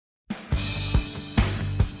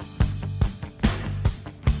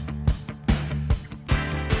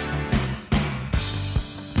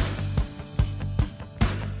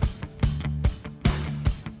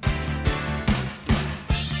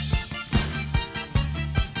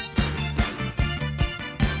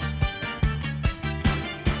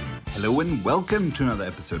Hello and welcome to another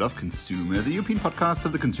episode of Consumer, the European podcast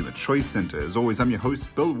of the Consumer Choice Centre. As always, I'm your host,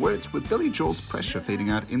 Bill Wirtz, with Billy Joel's Pressure fading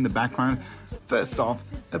out in the background. First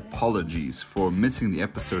off, apologies for missing the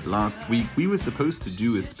episode last week. We were supposed to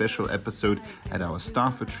do a special episode at our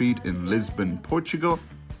staff retreat in Lisbon, Portugal.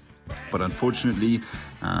 But unfortunately,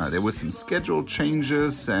 there were some schedule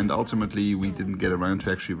changes and ultimately we didn't get around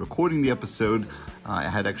to actually recording the episode. I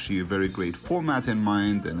had actually a very great format in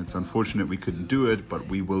mind and it's unfortunate we couldn't do it, but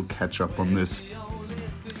we will catch up on this.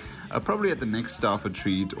 Probably at the next staff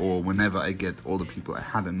retreat or whenever I get all the people I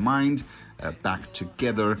had in mind back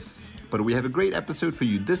together. But we have a great episode for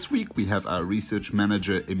you this week. We have our research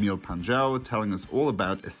manager, Emil Panzaru, telling us all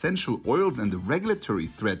about essential oils and the regulatory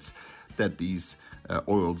threats that these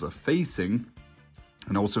oils are facing.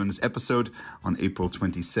 And also in this episode on April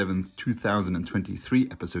 27th, 2023,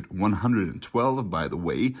 episode 112, by the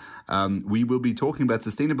way, we will be talking about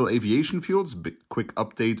sustainable aviation fuels, quick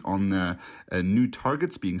update on new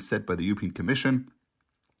targets being set by the European Commission.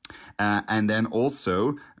 And then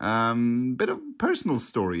also a bit of personal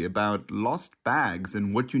story about lost bags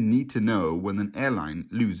and what you need to know when an airline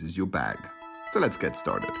loses your bag. So let's get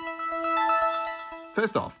started.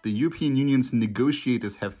 First off, the European Union's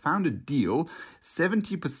negotiators have found a deal,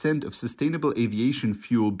 70% of sustainable aviation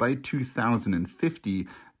fuel by 2050.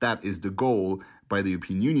 That is the goal by the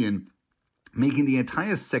European Union, making the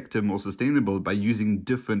entire sector more sustainable by using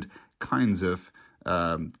different kinds of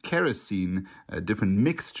kerosene, different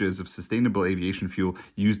mixtures of sustainable aviation fuel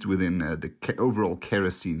used within the overall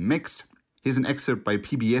kerosene mix. Here's an excerpt by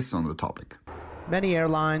PBS on the topic. Many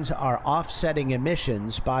airlines are offsetting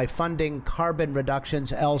emissions by funding carbon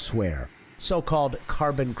reductions elsewhere, so-called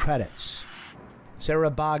carbon credits. Sarah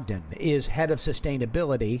Bogdan is head of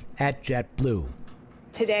sustainability at JetBlue.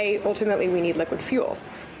 Today, ultimately, we need liquid fuels.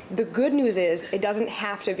 The good news is it doesn't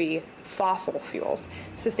have to be fossil fuels.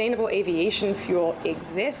 Sustainable aviation fuel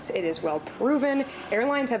exists. It is well proven.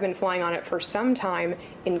 Airlines have been flying on it for some time,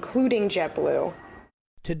 including JetBlue.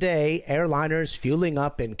 Today, airliners fueling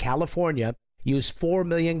up in California use 4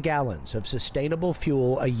 million gallons of sustainable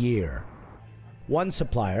fuel a year. One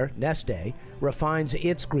supplier, Neste, refines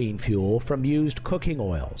its green fuel from used cooking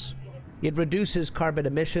oils. It reduces carbon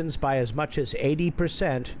emissions by as much as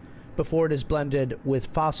 80% before it is blended with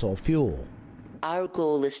fossil fuel. Our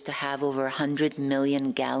goal is to have over 100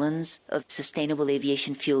 million gallons of sustainable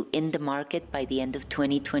aviation fuel in the market by the end of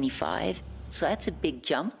 2025. So that's a big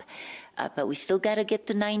jump, but we still got to get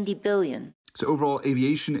to 90 billion. So overall,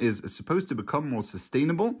 aviation is supposed to become more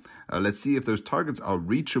sustainable. Let's see if those targets are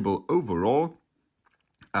reachable overall.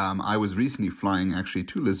 I was recently flying actually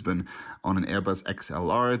to Lisbon on an Airbus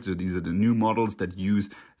XLR. So these are the new models that use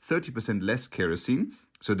 30% less kerosene.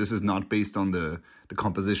 So this is not based on the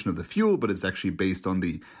composition of the fuel, but it's actually based on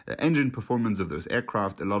the engine performance of those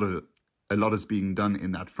aircraft. A lot is being done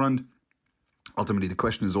in that front. Ultimately, the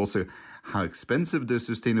question is also how expensive those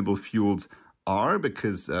sustainable fuels are,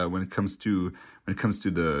 because when it comes to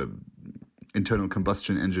the internal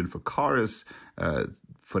combustion engine for cars,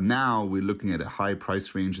 for now we're looking at a high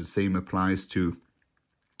price range. The same applies to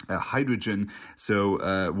hydrogen.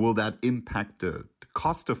 So will that impact the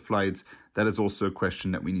cost of flights? That is also a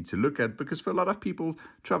question that we need to look at, because for a lot of people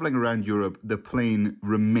traveling around Europe, the plane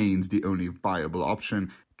remains the only viable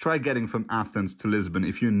option. Try getting from Athens to Lisbon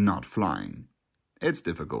if you're not flying. It's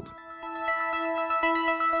difficult.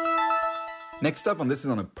 Next up, and this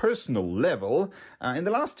is on a personal level, in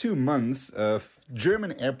the last 2 months,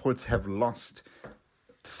 German airports have lost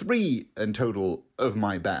 3 in total of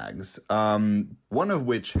my bags, one of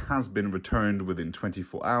which has been returned within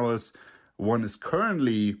 24 hours. One is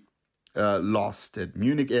currently lost at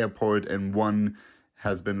Munich airport, and one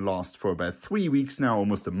has been lost for about 3 weeks now,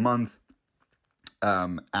 almost a month,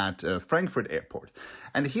 at Frankfurt airport.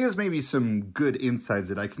 And here's maybe some good insights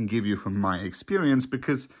that I can give you from my experience,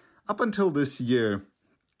 because up until this year,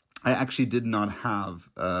 I actually did not have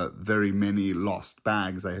very many lost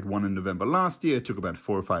bags. I had one in November last year. It took about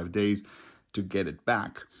 4 or 5 days to get it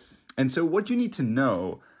back. And so what you need to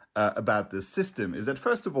know about this system is that,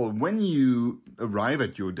 first of all, when you arrive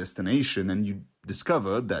at your destination and you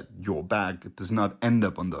discover that your bag does not end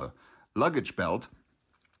up on the luggage belt,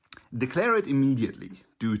 declare it immediately.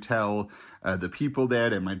 Do tell the people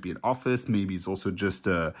there. There might be an office. Maybe it's also just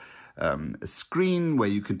a screen where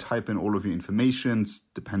you can type in all of your information.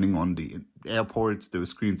 Depending on the airport, those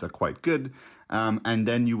screens are quite good. And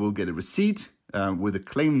then you will get a receipt with a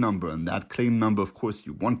claim number. And that claim number, of course,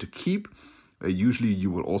 you want to keep. Usually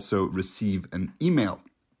you will also receive an email.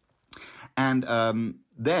 And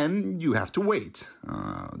then you have to wait.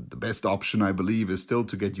 The best option, I believe, is still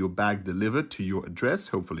to get your bag delivered to your address.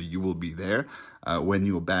 Hopefully you will be there when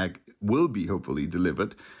your bag will be hopefully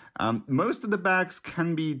delivered. Most of the bags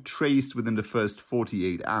can be traced within the first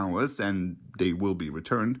 48 hours and they will be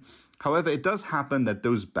returned. However, it does happen that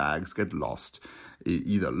those bags get lost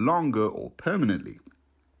either longer or permanently.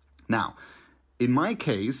 Now, in my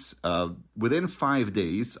case, within 5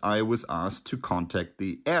 days, I was asked to contact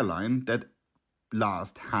the airline that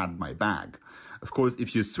last had my bag. Of course,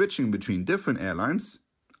 if you're switching between different airlines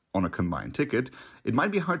on a combined ticket, it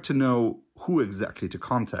might be hard to know who exactly to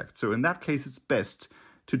contact. So in that case, it's best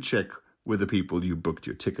to check with the people you booked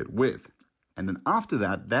your ticket with. And then after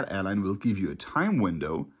that, that airline will give you a time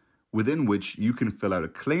window within which you can fill out a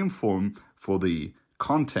claim form for the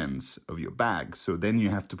contents of your bag. So then you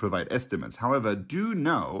have to provide estimates. However, do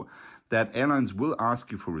know that airlines will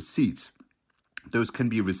ask you for receipts. Those can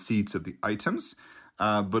be receipts of the items,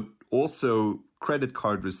 but also credit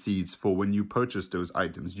card receipts for when you purchase those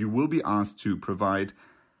items. You will be asked to provide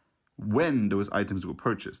when those items were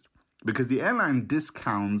purchased. Because the airline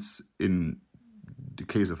discounts, in the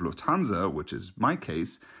case of Lufthansa, which is my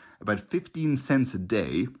case, about 15 cents a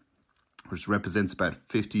day, which represents about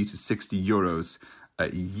 50 to 60 euros a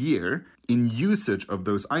year in usage of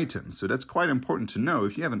those items. So that's quite important to know.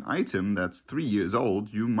 If you have an item that's 3 years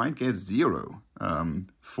old, you might get zero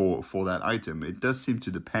for that item. It does seem to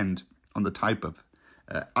depend on the type of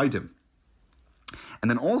item. And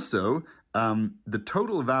then also, the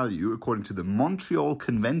total value, according to the Montreal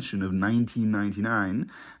Convention of 1999,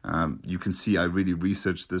 you can see I really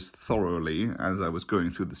researched this thoroughly as I was going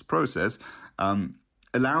through this process,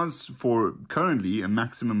 allows for currently a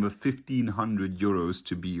maximum of 1,500 euros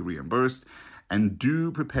to be reimbursed, and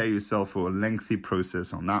do prepare yourself for a lengthy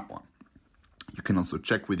process on that one. You can also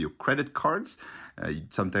check with your credit cards.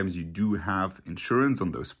 Sometimes you do have insurance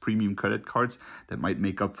on those premium credit cards that might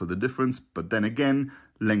make up for the difference, but then again,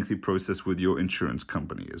 lengthy process with your insurance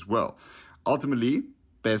company as well. Ultimately,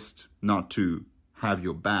 best not to have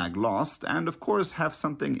your bag lost, and of course have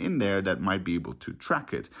something in there that might be able to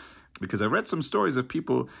track it. Because I read some stories of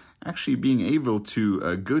people actually being able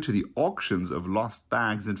to go to the auctions of lost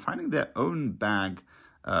bags and finding their own bag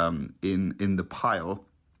in the pile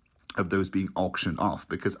of those being auctioned off.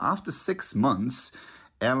 Because after 6 months,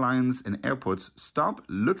 airlines and airports stop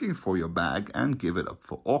looking for your bag and give it up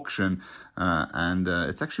for auction. And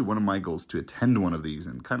it's actually one of my goals to attend one of these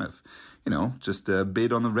and kind of, just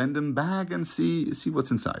bid on a random bag and see what's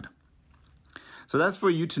inside. So that's for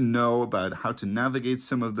you to know about how to navigate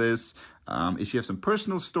some of this. If you have some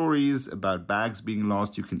personal stories about bags being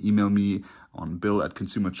lost, you can email me on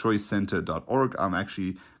bill@consumerchoicecenter.org. I'm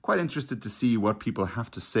actually quite interested to see what people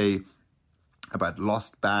have to say about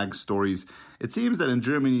lost bag stories. It seems that in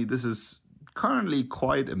Germany, this is currently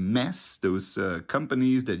quite a mess. Those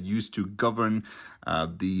companies that used to govern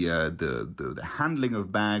the handling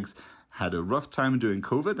of bags had a rough time during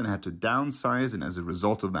COVID and had to downsize. And as a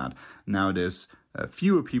result of that, now there's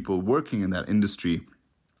fewer people working in that industry,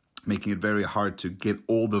 making it very hard to get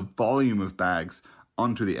all the volume of bags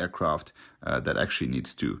onto the aircraft that actually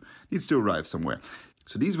needs to arrive somewhere.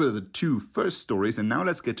 So these were the two first stories, and now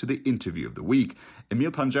let's get to the interview of the week.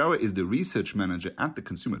 Emil Panzaru is the research manager at the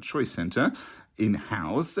Consumer Choice Center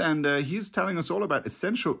in-house, and he's telling us all about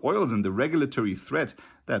essential oils and the regulatory threat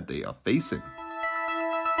that they are facing.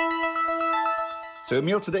 So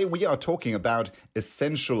Emil, today we are talking about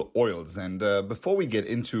essential oils. And before we get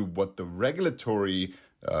into what the regulatory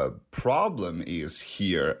problem is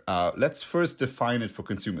here, let's first define it for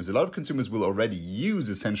consumers. A lot of consumers will already use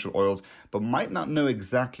essential oils, but might not know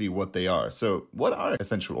exactly what they are. So what are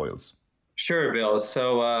essential oils? Sure, Bill.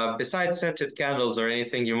 So besides scented candles or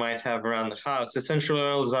anything you might have around the house, essential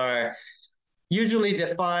oils are usually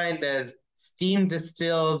defined as steam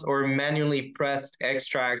distilled or manually pressed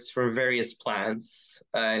extracts from various plants.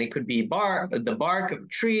 And it could be the bark of a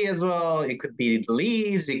tree as well. It could be the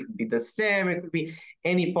leaves. It could be the stem. It could be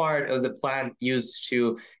any part of the plant used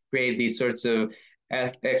to create these sorts of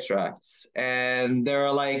extracts. And there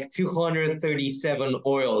are like 237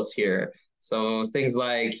 oils here. So things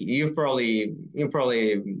like you probably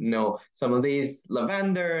know some of these: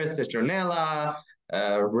 lavender, citronella,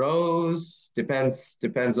 rose,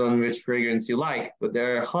 depends on which fragrance you like, but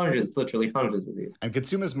there are literally hundreds of these. And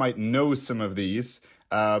consumers might know some of these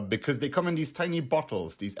because they come in these tiny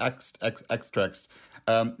bottles, these extracts.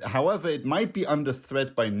 However, it might be under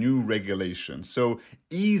threat by new regulation. So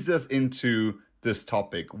ease us into this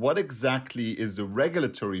topic. What exactly is the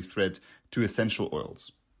regulatory threat to essential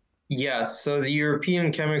oils? Yeah, so the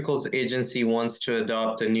European Chemicals Agency wants to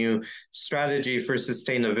adopt a new strategy for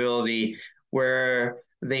sustainability where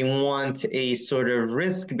they want a sort of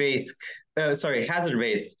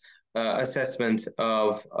hazard-based assessment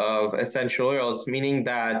of essential oils, meaning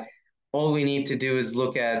that all we need to do is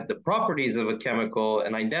look at the properties of a chemical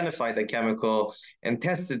and identify the chemical and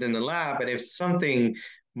test it in the lab. And if something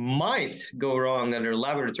might go wrong under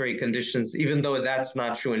laboratory conditions, even though that's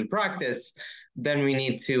not true in practice, then we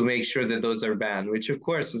need to make sure that those are banned, which of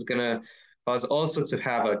course is going to cause all sorts of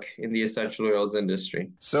havoc in the essential oils industry.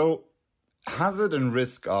 So hazard and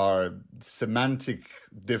risk are semantic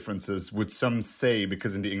differences, would some say,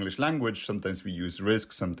 because in the English language, sometimes we use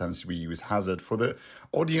risk, sometimes we use hazard. For the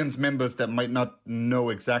audience members that might not know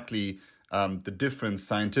exactly the difference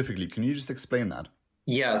scientifically, can you just explain that?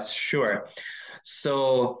 Yes, sure.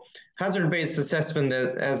 So hazard-based assessment,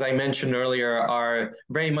 as I mentioned earlier, are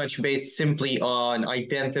very much based simply on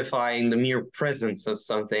identifying the mere presence of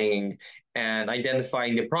something and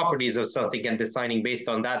identifying the properties of something and deciding based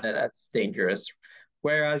on that that's dangerous.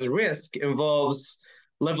 Whereas risk involves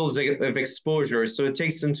levels of exposure. So it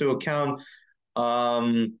takes into account how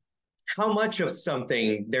much of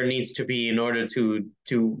something there needs to be in order to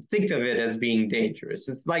think of it as being dangerous.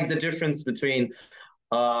 It's like the difference between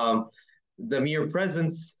the mere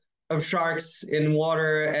presence of sharks in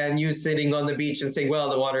water and you sitting on the beach and saying, well,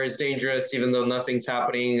 the water is dangerous even though nothing's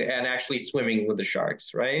happening, and actually swimming with the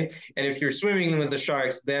sharks, right? And if you're swimming with the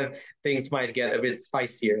sharks, then things might get a bit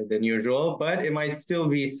spicier than usual, but it might still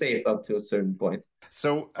be safe up to a certain point.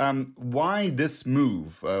 So why this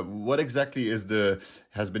move? What exactly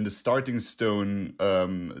has been the starting stone,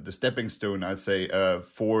 the stepping stone, I'd say,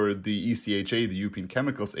 for the ECHA, the European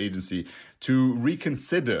Chemicals Agency, to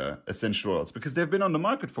reconsider essential oils? Because they've been on the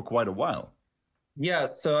market for quite a while. Yeah,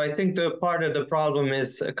 so I think the part of the problem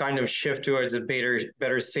is a kind of shift towards a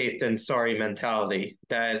better safe than sorry mentality.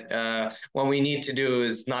 That what we need to do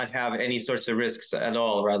is not have any sorts of risks at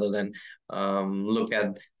all, rather than look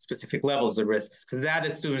at specific levels of risks, because that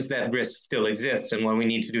assumes that risks still exist, and what we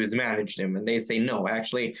need to do is manage them. And they say, no,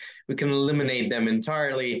 actually, we can eliminate them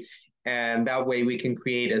entirely, and that way we can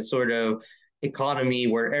create a sort of economy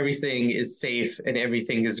where everything is safe and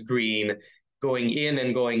everything is green, going in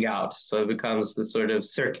and going out. So it becomes the sort of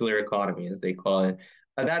circular economy, as they call it.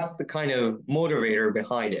 That's the kind of motivator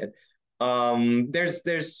behind it.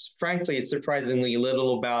 There's frankly surprisingly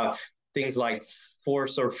little about things like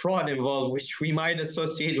force or fraud involved, which we might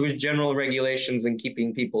associate with general regulations and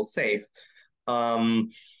keeping people safe,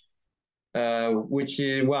 which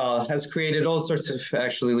has created all sorts of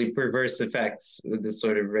actually perverse effects with this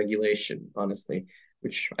sort of regulation, honestly,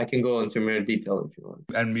 which I can go into more detail if you want.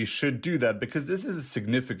 And we should do that because this is a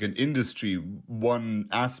significant industry. One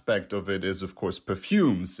aspect of it is, of course,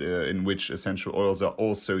 perfumes, in which essential oils are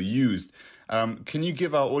also used. Can you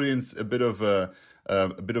give our audience a bit of an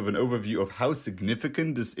overview of how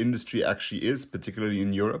significant this industry actually is, particularly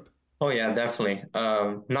in Europe? Oh, yeah, definitely.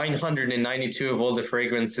 992 of all the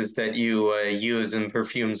fragrances that you use in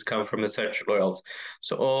perfumes come from essential oils.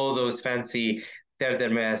 So all those fancy Terre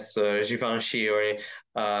d'Hermès, Givenchy, or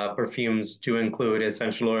perfumes do include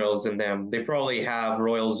essential oils in them. They probably have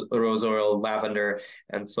rose oil, lavender,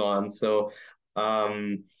 and so on. So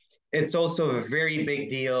it's also a very big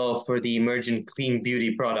deal for the emergent clean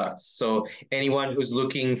beauty products. So anyone who's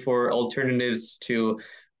looking for alternatives to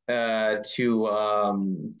more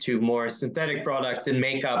synthetic products in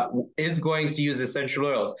makeup is going to use essential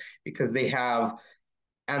oils because they have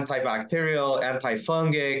antibacterial,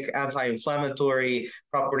 antifungic, anti-inflammatory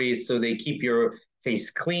properties. So they keep your face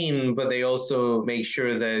clean, but they also make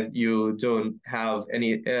sure that you don't have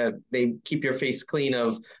any, they keep your face clean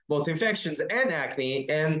of both infections and acne,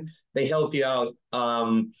 and they help you out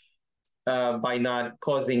by not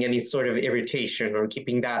causing any sort of irritation or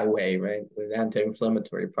keeping that away, right, with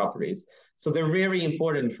anti-inflammatory properties. So they're very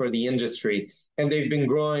important for the industry, and they've been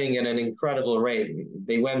growing at an incredible rate.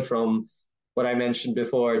 They went from what I mentioned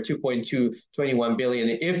before, 2.21 billion.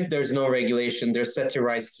 If there's no regulation, they're set to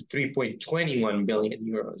rise to 3.21 billion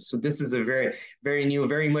euros. So this is a very, very new,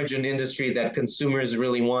 very much an industry that consumers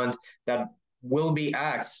really want, that will be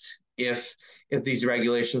axed if these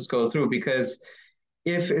regulations go through, because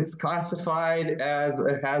if it's classified as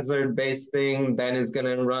a hazard-based thing, then it's going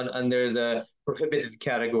to run under the prohibited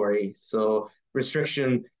category. So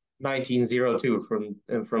restriction 1902 from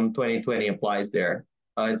 2020 applies there.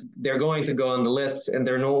 They're going to go on the list, and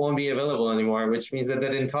they won't be available anymore, which means that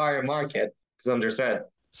entire market is under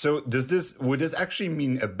threat. So would this actually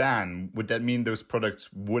mean a ban? Would that mean those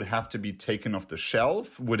products would have to be taken off the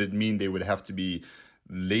shelf? Would it mean they would have to be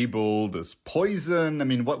labeled as poison? I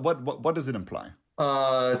mean, what does it imply?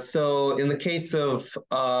 So in the case of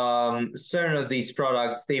certain of these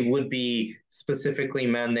products, they would be specifically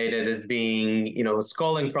mandated as being,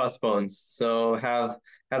 skull and crossbones. So have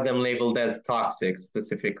them labeled as toxic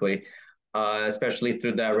specifically, especially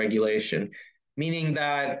through that regulation, meaning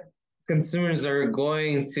that consumers are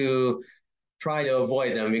going to try to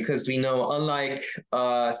avoid them because we know, unlike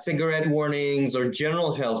cigarette warnings or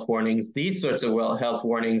general health warnings, these sorts of health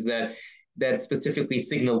warnings that specifically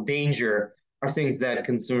signal danger are things that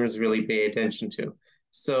consumers really pay attention to.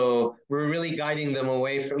 So we're really guiding them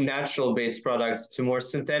away from natural-based products to more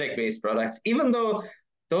synthetic-based products, even though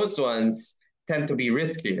those ones tend to be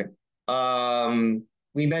riskier.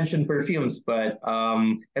 We mentioned perfumes, but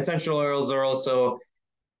essential oils are also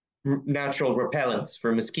natural repellents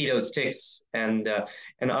for mosquitoes, ticks, and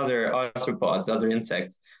other arthropods, other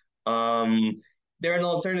insects. They're an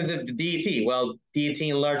alternative to DET. Well, DET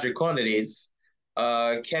in larger quantities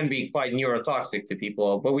can be quite neurotoxic to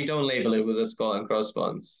people, but we don't label it with a skull and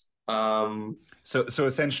crossbones. So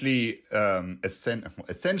essentially,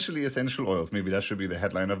 essentially essential oils. Maybe that should be the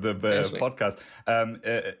headline of the podcast.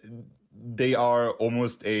 They are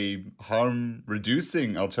almost a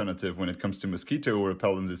harm-reducing alternative when it comes to mosquito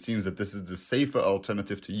repellents. It seems that this is the safer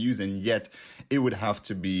alternative to use, and yet it would have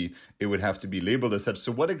to be labeled as such.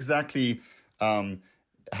 So, what exactly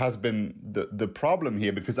has been the problem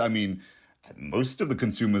here? Because I mean, most of the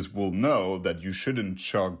consumers will know that you shouldn't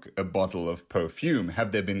chug a bottle of perfume.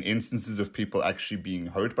 Have there been instances of people actually being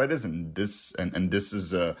hurt by this? And this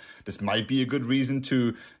might be a good reason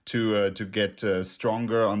to get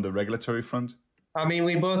stronger on the regulatory front? I mean,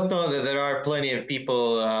 we both know that there are plenty of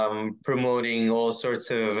people promoting all sorts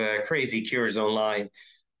of crazy cures online.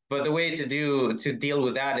 But the way to deal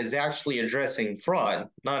with that is actually addressing fraud,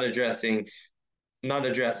 not addressing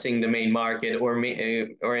the main market or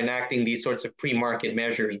enacting these sorts of pre-market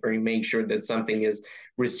measures where you make sure that something is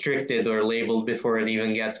restricted or labeled before it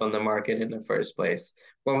even gets on the market in the first place.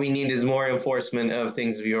 What we need is more enforcement of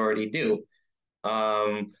things we already do.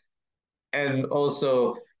 And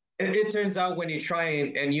also, it turns out when you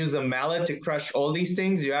try and use a mallet to crush all these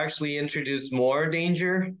things, you actually introduce more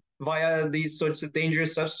danger via these sorts of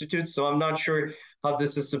dangerous substitutes. So I'm not sure how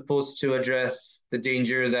this is supposed to address the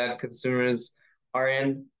danger that consumers are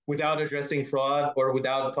in without addressing fraud or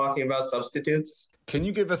without talking about substitutes. Can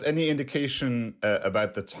you give us any indication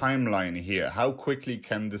about the timeline here? How quickly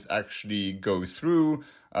can this actually go through?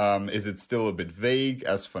 Is it still a bit vague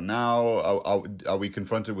as for now? Are we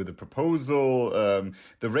confronted with a proposal?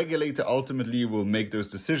 The regulator ultimately will make those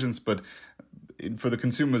decisions, but for the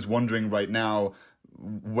consumers wondering right now,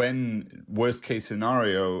 when worst case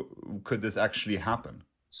scenario could this actually happen?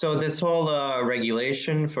 So this whole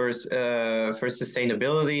regulation for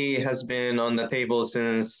sustainability has been on the table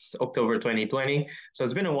since October 2020. So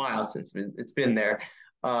it's been a while since it's been there.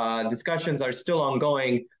 Discussions are still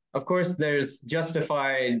ongoing. Of course, there's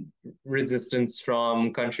justified resistance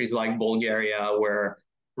from countries like Bulgaria, where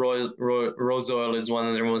rose oil is one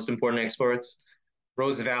of their most important exports. The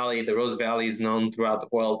Rose Valley is known throughout the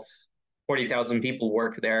world. 40,000 people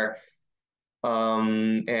work there.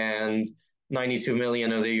 And 92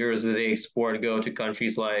 million of the euros that they export go to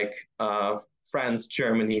countries like France,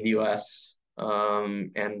 Germany, the US,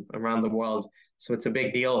 and around the world. So it's a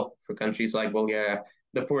big deal for countries like Bulgaria,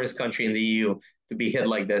 the poorest country in the EU, to be hit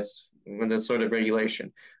like this with this sort of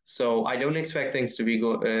regulation. So I don't expect things to be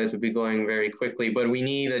going very quickly, but we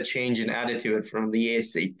need a change in attitude from the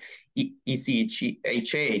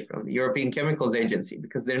ECHA, from the European Chemicals Agency,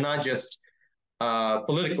 because they're not just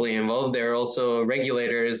politically involved. There are also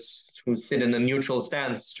regulators who sit in a neutral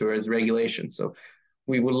stance towards regulation. So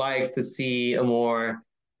we would like to see a more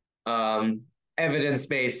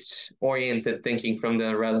evidence-based oriented thinking from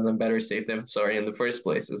them rather than better safe than sorry in the first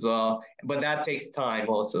place as well. But that takes time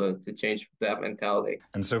also to change that mentality.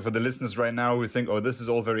 And so for the listeners right now who think, oh, this is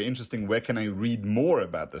all very interesting, where can I read more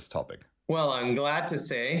about this topic? Well, I'm glad to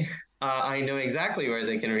say I know exactly where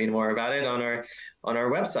they can read more about it on our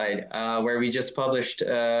website, where we just published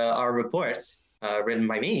our report written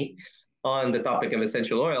by me on the topic of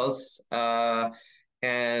essential oils.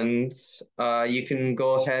 And you can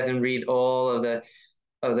go ahead and read all of the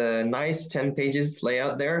nice 10 pages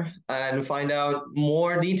layout there and find out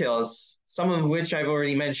more details, some of which I've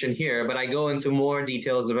already mentioned here, but I go into more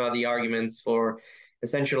details about the arguments for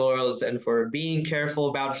essential oils and for being careful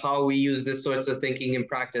about how we use this sorts of thinking in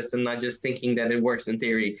practice and not just thinking that it works in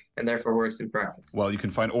theory and therefore works in practice. Well, you can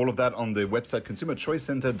find all of that on the website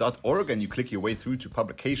consumerchoicecenter.org, and you click your way through to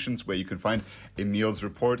publications where you can find Emil's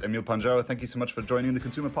report. Emil Panzaru, thank you so much for joining the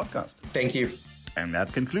Consumer Podcast. Thank you. And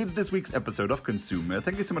that concludes this week's episode of Consumer.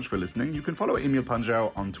 Thank you so much for listening. You can follow Emil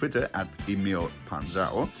Panzaru on Twitter at Emil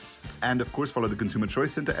Panzaru. And of course, follow the Consumer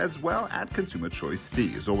Choice Center as well at Consumer Choice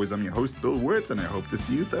C. As always, I'm your host, Bill Wirtz, and I hope to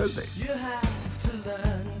see you Thursday. You have to learn.